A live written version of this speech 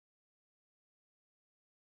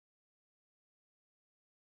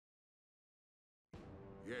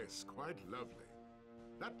Yes, quite lovely.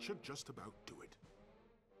 That should just about do it.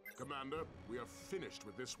 Commander, we are finished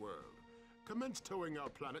with this world. Commence towing our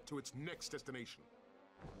planet to its next destination.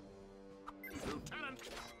 Lieutenant!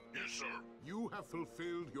 Yes, sir. You have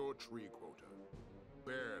fulfilled your tree quota.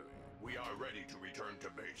 Barely. We are ready to return to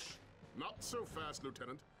base. Not so fast,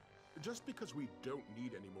 Lieutenant. Just because we don't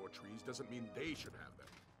need any more trees doesn't mean they should have them.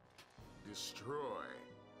 Destroy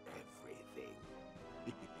everything.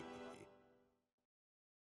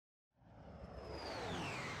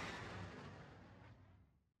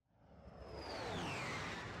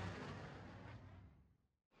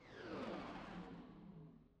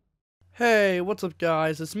 Hey, what's up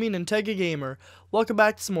guys, it's me NintegaGamer. Welcome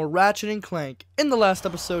back to some more Ratchet and Clank. In the last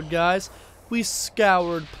episode guys, we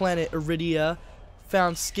scoured planet Iridia,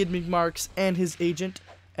 found Skid McMarks and his agent,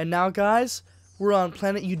 and now guys, we're on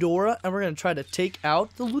planet Eudora and we're going to try to take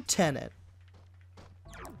out the lieutenant.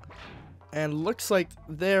 And looks like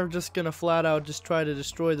they're just going to flat out just try to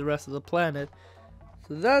destroy the rest of the planet.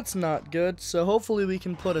 So that's not good, so hopefully we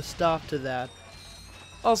can put a stop to that.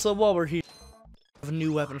 Also, while we're here, a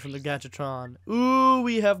new weapon from the Gadgetron. Ooh,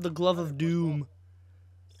 we have the Glove of Doom.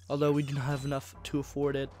 Although we do not have enough to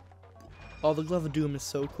afford it. Oh, the Glove of Doom is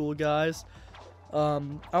so cool, guys. I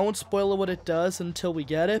won't spoil what it does until we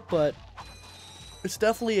get it, but it's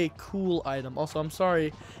definitely a cool item. Also, I'm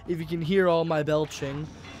sorry if you can hear all my belching.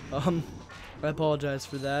 I apologize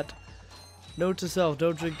for that. Note to self,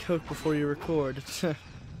 don't drink Coke before you record.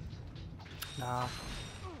 Nah.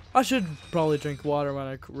 I should probably drink water when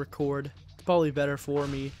I record. Probably better for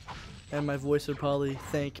me, and my voice would probably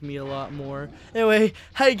thank me a lot more. Anyway,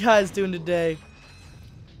 how you guys doing today?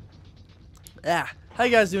 How you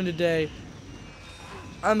guys doing today?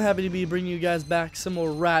 I'm happy to be bringing you guys back some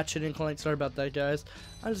more Ratchet and Clank. Sorry about that, guys.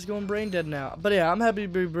 I'm just going brain dead now. But yeah, I'm happy to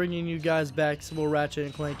be bringing you guys back some more Ratchet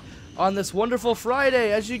and Clank on this wonderful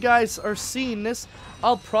Friday. As you guys are seeing this,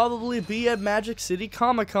 I'll probably be at Magic City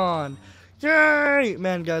Comic-Con. Yay!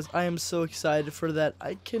 Man, guys, I am so excited for that.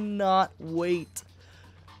 I cannot wait.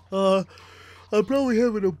 I'm probably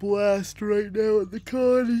having a blast right now at the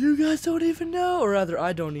con. You guys don't even know. Or rather,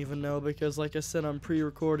 I don't even know because, like I said, I'm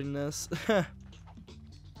pre-recording this.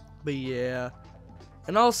 But yeah.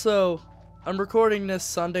 And also, I'm recording this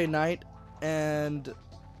Sunday night, and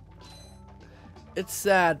it's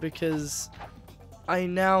sad because I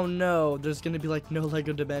now know there's going to be like no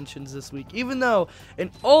LEGO Dimensions this week. Even though in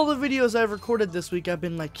all the videos I've recorded this week, I've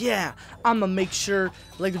been like, yeah, I'm going to make sure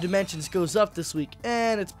LEGO Dimensions goes up this week.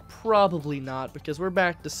 And it's probably not because we're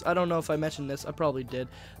back to, I don't know if I mentioned this, I probably did.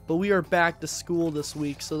 But we are back to school this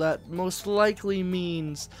week. So that most likely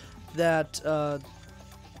means that,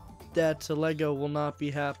 LEGO will not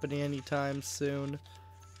be happening anytime soon.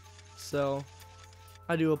 So,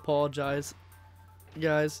 I do apologize,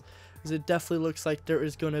 guys. Because it definitely looks like there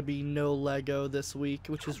is going to be no LEGO this week,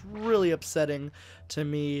 which is really upsetting to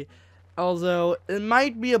me. Although, it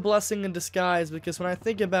might be a blessing in disguise, because when I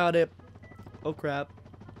think about it... Oh, crap.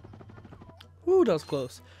 Ooh, that was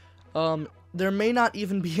close. There may not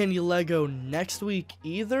even be any LEGO next week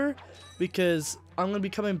either, because I'm going to be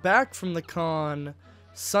coming back from the con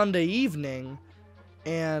Sunday evening,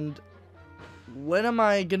 and when am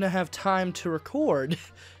I going to have time to record?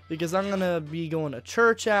 Because I'm going to be going to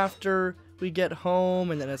church after we get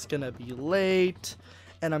home, and then it's going to be late,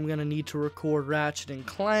 and I'm going to need to record Ratchet and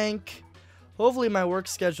Clank. Hopefully my work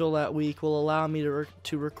schedule that week will allow me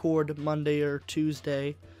to record Monday or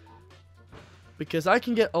Tuesday, because I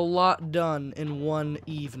can get a lot done in one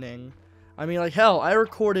evening. I mean, like, hell, I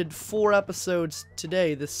recorded 4 episodes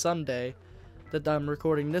today, this Sunday, that I'm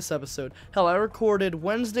recording this episode. Hell, I recorded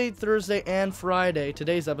Wednesday, Thursday, and Friday,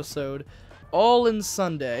 today's episode, all in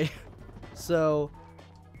Sunday. So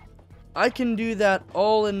I can do that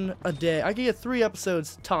all in a day. I can get 3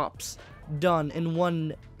 episodes tops done in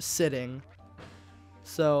one sitting.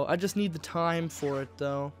 So I just need the time for it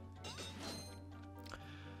though.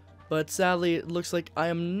 But sadly it looks like I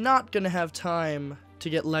am not gonna have time to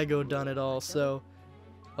get LEGO done at all. So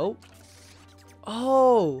oh,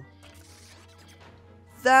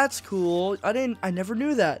 that's cool. I never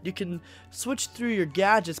knew that. You can switch through your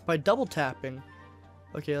gadgets by double tapping.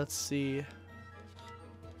 Okay, let's see.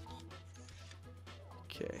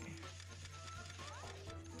 Okay.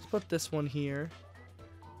 Let's put this one here.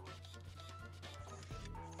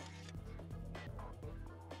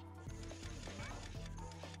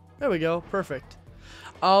 There we go. Perfect.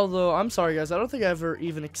 Although, I'm sorry guys, I don't think I ever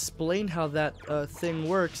even explained how that thing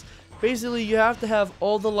works. Basically, you have to have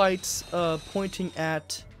all the lights pointing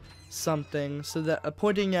at something, so that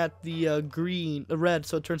pointing at the red,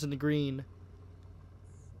 so it turns into green.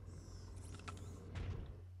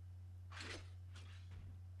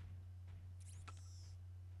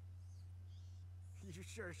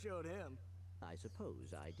 sure showed him. I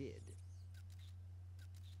suppose I did.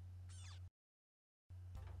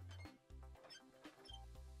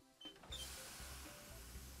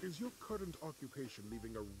 Is your current occupation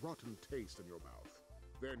leaving a rotten taste in your mouth?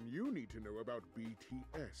 Then you need to know about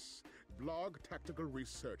BTS, Blog Tactical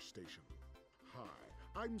Research Station.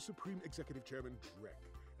 Hi, I'm Supreme Executive Chairman Drek,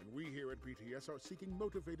 and we here at BTS are seeking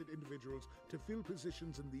motivated individuals to fill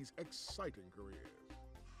positions in these exciting careers.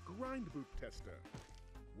 Grind boot tester,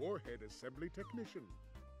 warhead assembly technician,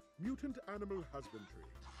 mutant animal husbandry,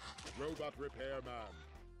 robot repairman,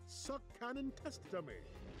 suck cannon test dummy,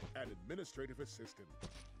 and administrative assistant.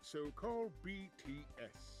 So call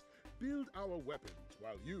BTS. Build our weapons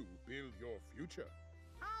while you build your future.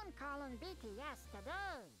 I'm calling BTS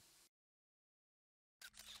today.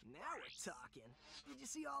 Now we're talking. Did you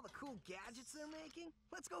see all the cool gadgets they're making?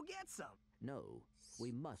 Let's go get some. No,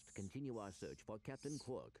 we must continue our search for Captain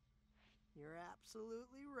Quark. You're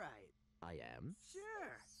absolutely right. I am?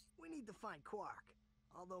 Sure. We need to find Quark.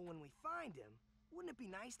 Although when we find him, wouldn't it be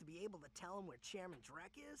nice to be able to tell him where Chairman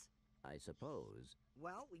Drek is? I suppose.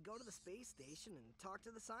 Well, we go to the space station and talk to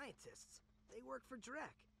the scientists. They work for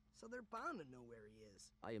Drek, so they're bound to know where he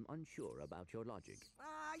is. I am unsure about your logic.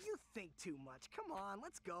 You think too much. Come on,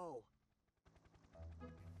 let's go.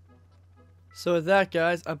 So with that,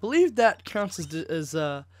 guys, I believe that counts as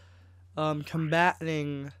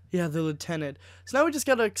combating, yeah, the lieutenant. So now we just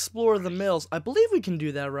gotta explore the mills. I believe we can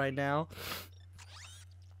do that right now.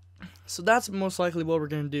 So that's most likely what we're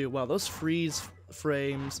gonna do. Wow, those freeze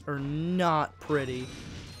frames are not pretty.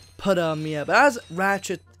 But yeah, but as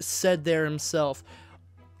Ratchet said there himself,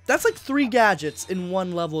 that's like 3 gadgets in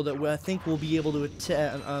one level that I think we'll be able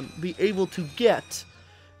to get.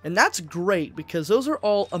 And that's great, because those are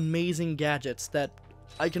all amazing gadgets that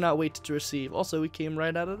I cannot wait to receive. Also, we came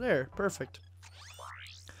right out of there. Perfect.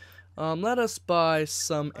 Let us buy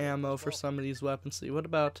some ammo for some of these weapons. See, what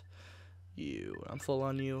about you? I'm full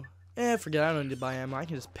on you. Forget it, I don't need to buy ammo. I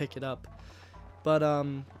can just pick it up. But,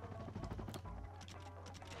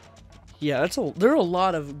 yeah, there are a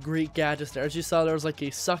lot of great gadgets there. As you saw, there was like a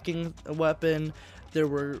sucking weapon. There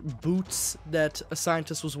were boots that a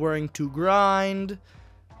scientist was wearing to grind.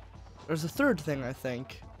 There's a third thing, I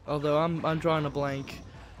think. Although I'm drawing a blank.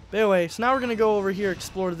 But anyway, so now we're gonna go over here,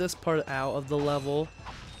 explore this part out of the level,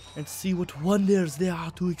 and see what wonders there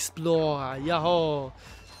are to explore. Yahoo!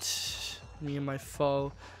 Me and my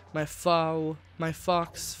foe, my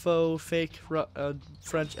fox foe, fake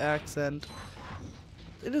French accent.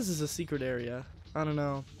 It is a secret area. I don't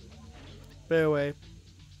know. But anyway.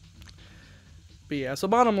 But yeah, so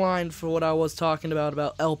bottom line for what I was talking about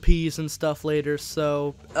LPs and stuff later,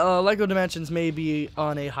 so Lego Dimensions may be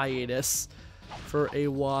on a hiatus for a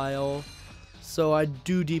while, so I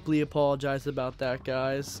do deeply apologize about that,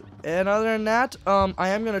 guys. And other than that, I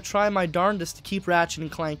am going to try my darndest to keep Ratchet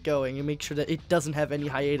and Clank going and make sure that it doesn't have any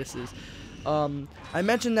hiatuses. I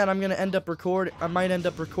mentioned that I might end up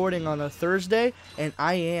recording on a Thursday, and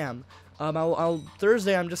I am.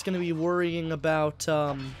 Thursday I'm just going to be worrying about,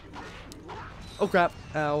 oh crap,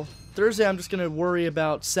 ow. Thursday I'm just going to worry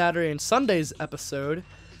about Saturday and Sunday's episode.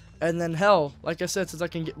 And then hell, like I said, since I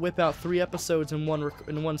can whip out 3 episodes in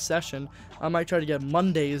one session, I might try to get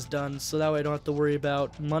Mondays done, so that way I don't have to worry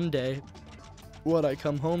about Monday when I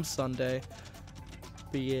come home Sunday.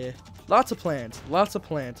 But yeah, lots of plans, lots of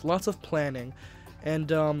planning.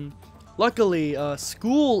 And luckily,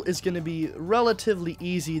 school is going to be relatively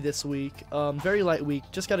easy this week. Very light week,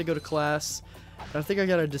 just got to go to class. I think I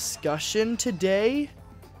got a discussion today,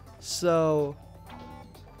 so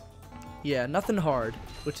yeah, nothing hard,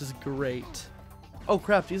 which is great. Oh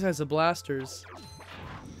crap, these guys are blasters.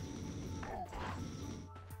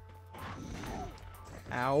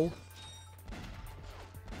 Ow.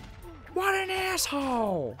 What an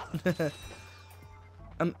asshole!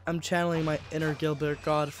 I'm channeling my inner Gilbert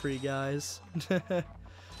Godfrey, guys.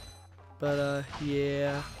 But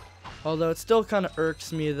yeah. Although it still kind of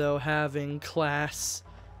irks me though, having class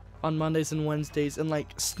on Mondays and Wednesdays and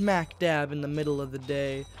like smack dab in the middle of the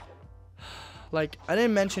day. Like, I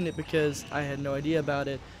didn't mention it because I had no idea about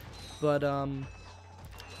it, but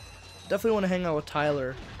definitely want to hang out with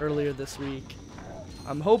Tyler earlier this week.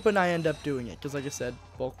 I'm hoping I end up doing it because, like I said,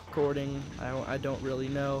 bulk recording, I don't really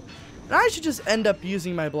know. And I should just end up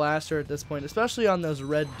using my blaster at this point, especially on those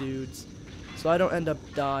red dudes, so I don't end up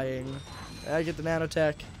dying. I get the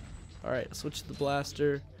nanotech. Alright, switch to the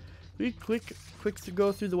blaster. Quick to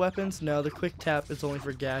go through the weapons? No, the quick tap is only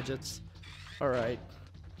for gadgets. Alright.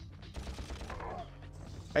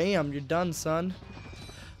 Bam, you're done, son.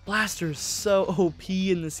 Blaster is so OP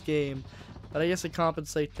in this game. But I guess to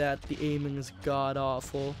compensate that, the aiming is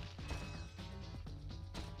god-awful.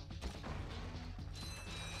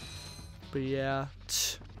 But yeah.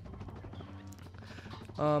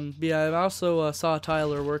 Yeah, I also saw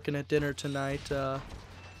Tyler working at dinner tonight,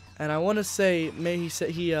 and I want to say, he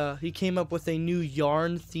said he came up with a new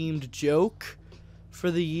yarn-themed joke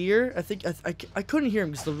for the year. I think I couldn't hear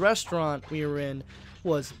him because the restaurant we were in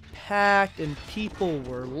was packed and people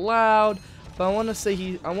were loud. But I want to say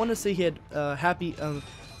he had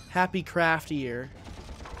happy craft year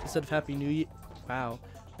instead of happy new year. Wow,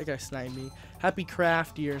 that guy sniped me. Happy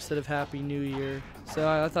craft year instead of happy new year. So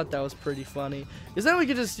I thought that was pretty funny. Because then we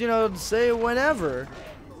could just, you know, say it whenever.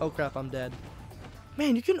 Oh crap, I'm dead.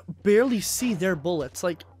 Man, you can barely see their bullets.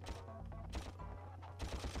 Like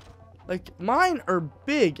mine are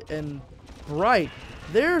big and bright.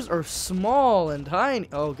 Theirs are small and tiny.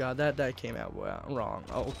 Oh god, that came out wrong.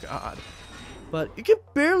 Oh god. But you can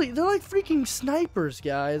barely, they're like freaking snipers,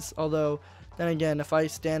 guys. Although, then again, if I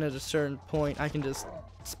stand at a certain point, I can just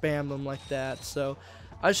spam them like that. So,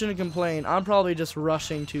 I shouldn't complain. I'm probably just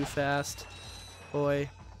rushing too fast. Boy.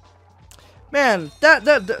 Man,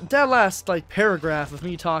 that last, like, paragraph of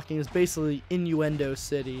me talking is basically Innuendo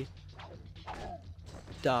City.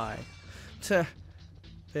 Die.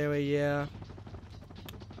 Anyway, yeah.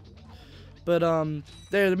 But,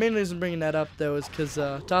 the main reason I'm bringing that up, though, is because,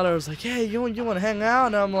 Tyler was like, hey, you want to hang out?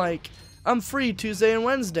 And I'm like, I'm free Tuesday and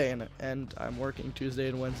Wednesday, and I'm working Tuesday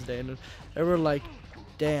and Wednesday, and they were like,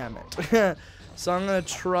 damn it. So I'm gonna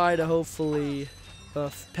try to hopefully,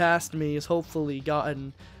 past me has hopefully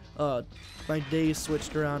gotten, my days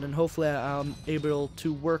switched around, and hopefully I'm able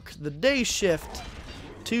to work the day shift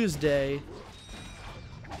Tuesday.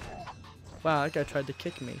 Wow, that guy tried to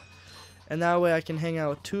kick me. And that way I can hang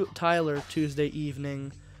out with Tyler Tuesday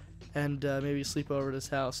evening and maybe sleep over at his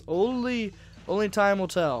house. Only time will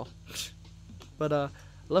tell. But I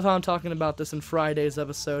love how I'm talking about this in Friday's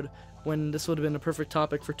episode when this would have been a perfect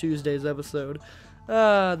topic for Tuesday's episode.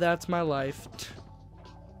 That's my life.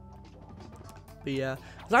 But yeah,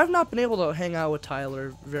 'cause I've not been able to hang out with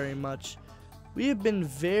Tyler very much. We have been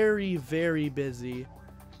very, very busy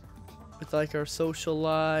with like our social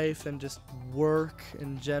life and just work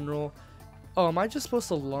in general. Oh, am I just supposed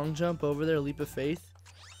to long jump over there, leap of faith?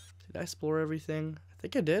 Did I explore everything? I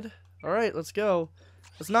think I did. Alright, let's go.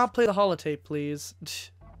 Let's not play the holotape, please.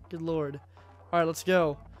 Good lord. Alright, let's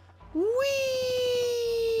go. Whee!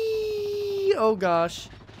 Oh gosh.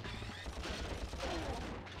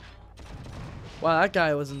 Wow, that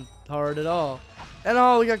guy wasn't hard at all. And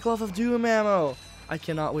oh, we got Glove of Doom ammo. I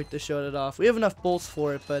cannot wait to show it off. We have enough bolts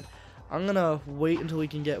for it, but I'm gonna wait until we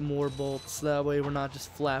can get more bolts. That way we're not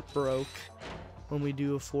just flat broke when we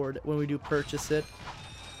do purchase it.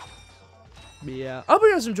 But yeah, I hope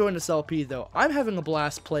you guys are enjoying this LP though. I'm having a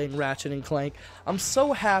blast playing Ratchet and Clank. I'm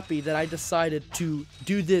so happy that I decided to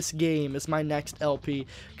do this game as my next LP,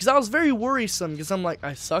 because I was very worrisome, because I'm like,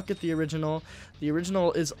 I suck at the original. The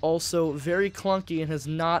original is also very clunky and has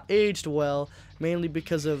not aged well, mainly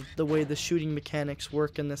because of the way the shooting mechanics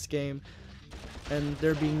work in this game, and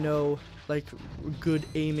there being no like good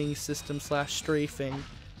aiming system / strafing.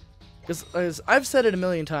 Because as I've said it a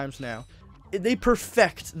million times now, they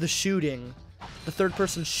perfect the shooting, the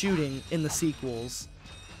third-person shooting in the sequels,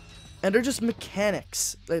 and they're just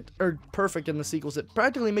mechanics that are perfect in the sequels that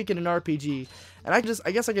practically make it an RPG. And I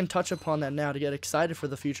guess I can touch upon that now to get excited for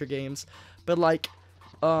the future games. But like,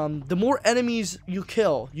 the more enemies you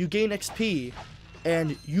kill, you gain XP,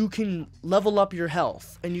 and you can level up your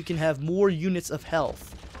health, and you can have more units of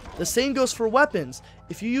health. The same goes for weapons.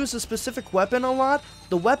 If you use a specific weapon a lot,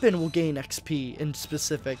 the weapon will gain XP in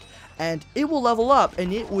specific, and it will level up,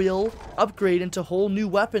 and it will upgrade into whole new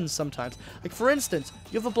weapons sometimes. Like for instance,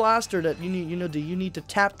 you have a blaster that you need to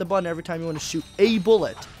tap the button every time you want to shoot a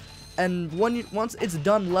bullet, and once it's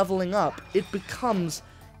done leveling up, it becomes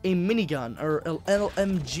a minigun or an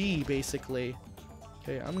LMG basically.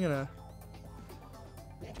 Okay, I'm gonna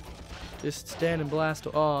just stand and blast.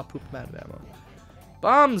 Oh, poop, I'm out of ammo.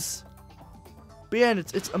 Bombs! But yeah,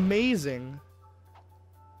 it's amazing.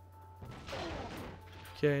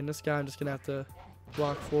 Okay, and this guy I'm just gonna have to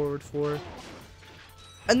walk forward for.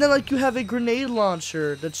 And then like you have a grenade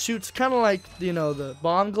launcher that shoots kind of like, you know, the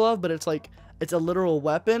bomb glove, but it's like, it's a literal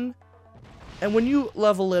weapon. And when you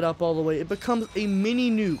level it up all the way, it becomes a mini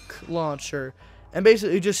nuke launcher. And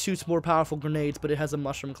basically it just shoots more powerful grenades, but it has a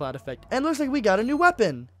mushroom cloud effect. And it looks like we got a new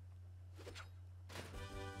weapon.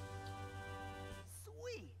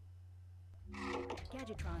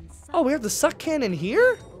 Oh, we have the suck cannon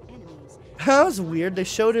here? That was weird. They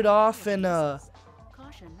showed it off in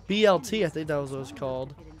BLT, I think that was what it was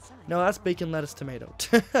called. No, that's bacon, lettuce, tomato.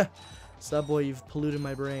 Subway, you've polluted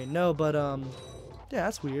my brain. No, but yeah,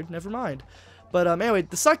 that's weird. Never mind. But anyway,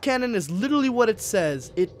 the suck cannon is literally what it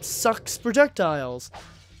says. It sucks projectiles.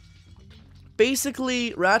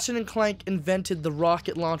 Basically, Ratchet and Clank invented the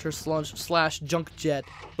rocket launcher slash junk jet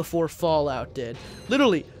before Fallout did.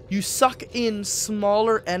 Literally, you suck in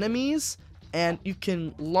smaller enemies and you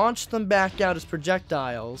can launch them back out as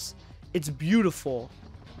projectiles. It's beautiful.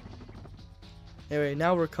 Anyway,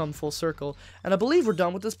 now we're come full circle, and I believe we're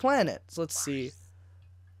done with this planet. So let's see.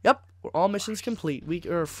 Yep, we're all missions complete. We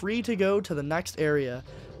are free to go to the next area.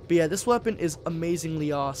 But yeah, this weapon is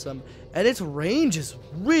amazingly awesome, and its range is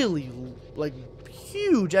really, like,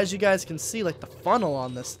 huge, as you guys can see, like the funnel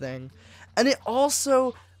on this thing. And it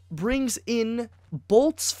also brings in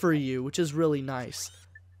bolts for you, which is really nice.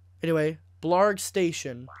 Anyway, Blarg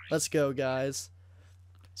Station. Let's go, guys.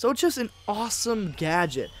 So it's just an awesome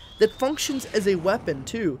gadget that functions as a weapon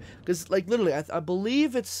too, because like literally, I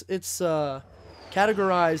believe it's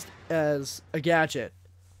categorized as a gadget,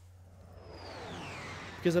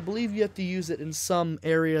 because I believe you have to use it in some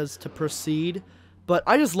areas to proceed. But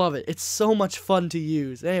I just love it. It's so much fun to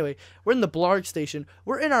use. Anyway, we're in the Blarg Station.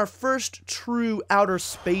 We're in our first true outer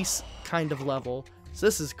space kind of level, so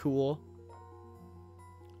this is cool.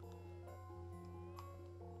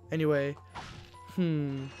 Anyway,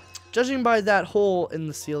 judging by that hole in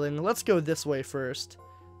the ceiling, let's go this way first.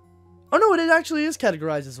 Oh no, it actually is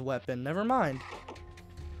categorized as a weapon. Never mind.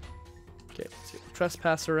 Okay, let's get the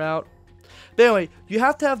trespasser out. But anyway, you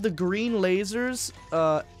have to have the green lasers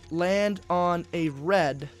land on a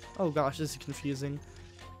red. Oh gosh, this is confusing.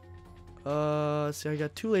 Let's see, I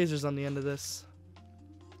got 2 lasers on the end of this.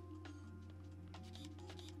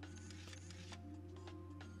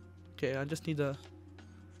 Okay, I just need to...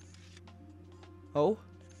 Oh.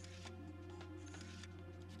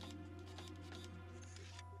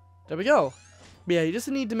 There we go. But yeah, you just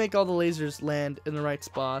need to make all the lasers land in the right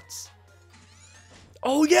spots.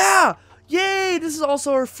 Oh yeah! Yay! This is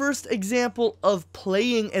also our first example of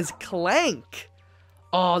playing as Clank.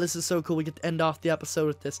 Oh, this is so cool. We get to end off the episode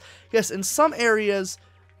with this. Yes, in some areas,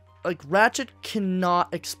 like, Ratchet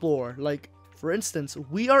cannot explore. Like, for instance,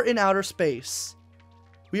 we are in outer space.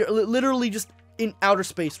 We are literally just in outer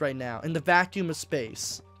space right now, in the vacuum of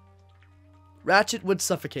space. Ratchet would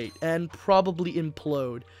suffocate and probably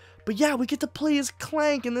implode. But yeah, we get to play as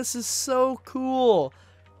Clank, and this is so cool.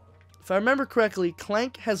 If I remember correctly,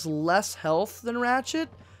 Clank has less health than Ratchet,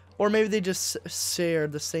 or maybe they just share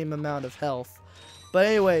the same amount of health. But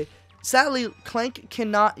anyway, sadly, Clank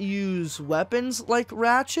cannot use weapons like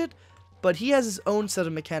Ratchet, but he has his own set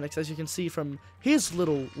of mechanics, as you can see from his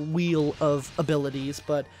little wheel of abilities.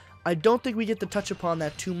 But I don't think we get to touch upon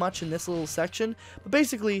that too much in this little section. But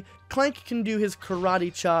basically, Clank can do his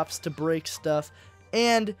karate chops to break stuff,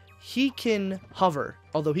 and he can hover.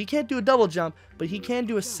 Although he can't do a double jump, but he can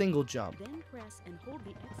do a single jump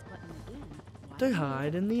to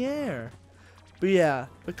hide in the air. But yeah,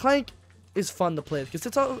 but Clank is fun to play because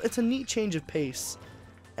it's a neat change of pace.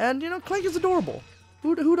 And, you know, Clank is adorable.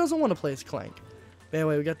 Who doesn't want to play as Clank? But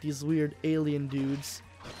anyway, we got these weird alien dudes.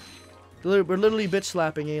 We're literally bitch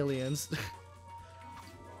slapping aliens.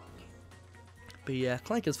 But yeah,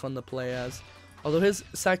 Clank is fun to play as. Although his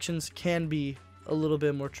sections can be a little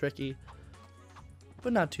bit more tricky,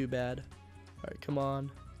 but not too bad. Alright, come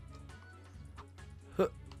on. Huh.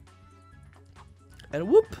 And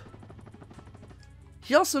whoop!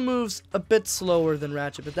 He also moves a bit slower than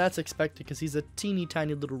Ratchet, but that's expected because he's a teeny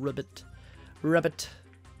tiny little ribbit. Rabbit.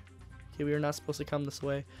 Okay, we are not supposed to come this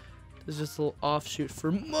way. There's just a little offshoot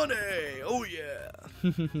for money! Oh yeah!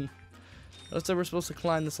 Looks like we're supposed to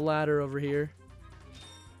climb this ladder over here.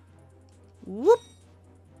 Whoop!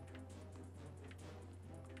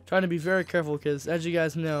 Trying to be very careful because, as you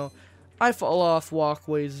guys know, I fall off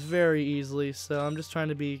walkways very easily, so I'm just trying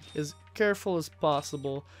to be as careful as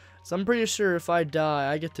possible. So I'm pretty sure if I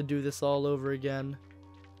die, I get to do this all over again.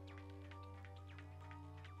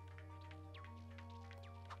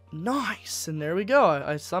 Nice! And there we go.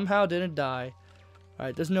 I somehow didn't die.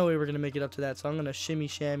 Alright, there's no way we're going to make it up to that, so I'm going to shimmy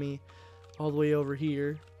shammy all the way over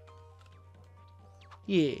here.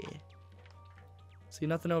 Yeah. See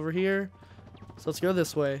nothing over here? So let's go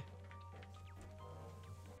this way.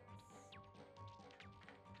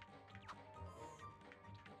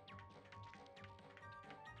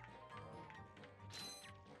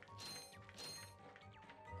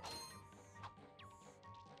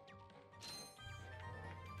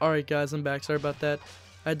 Alright guys, I'm back. Sorry about that.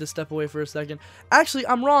 I had to step away for a second. Actually,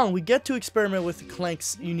 I'm wrong. We get to experiment with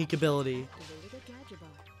Clank's unique ability.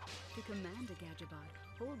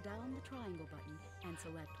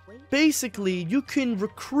 Basically, you can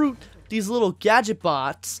recruit these little gadget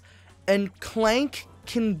bots, and Clank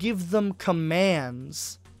can give them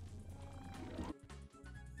commands.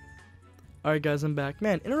 Alright guys, I'm back.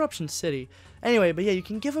 Man, Interruption City. Anyway, but yeah, you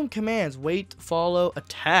can give them commands. Wait, follow,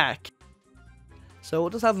 attack. So we'll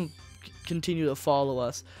just have them continue to follow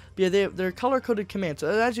us. But yeah, they're color-coded commands. So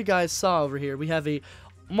as you guys saw over here, we have a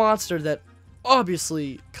monster that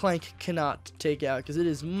obviously Clank cannot take out because it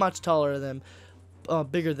is much taller than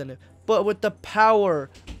bigger than it. But with the power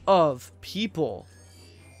of people,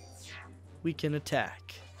 we can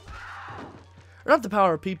attack. Or not the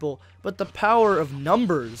power of people, but the power of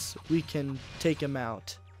numbers, we can take him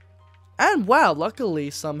out. And wow, luckily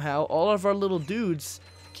somehow all of our little dudes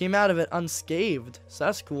came out of it unscathed. So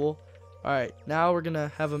that's cool. Alright, now we're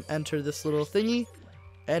gonna have him enter this little thingy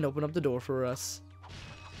and open up the door for us.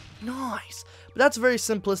 Nice! But that's a very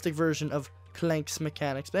simplistic version of Clank's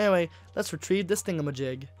mechanics. But anyway, let's retrieve this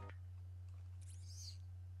thingamajig.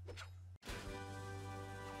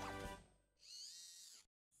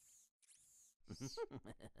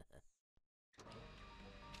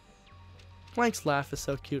 Clank's laugh is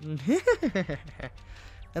so cute. And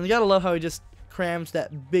you gotta love how he just crams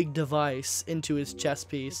that big device into his chest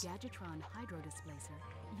piece.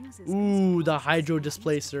 Ooh, the Hydro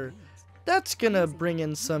Displacer. That's gonna bring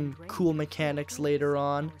in some cool mechanics later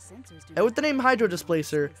on. And with the name Hydro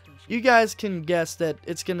Displacer, you guys can guess that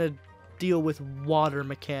it's gonna deal with water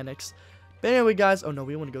mechanics. But anyway guys, oh no,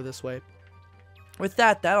 we want to go this way. With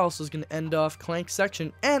that also is going to end off Clank's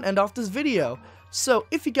section and end off this video. So,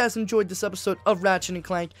 if you guys enjoyed this episode of Ratchet and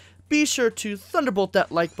Clank, be sure to thunderbolt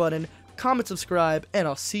that like button, comment, subscribe, and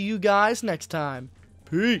I'll see you guys next time.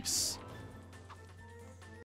 Peace!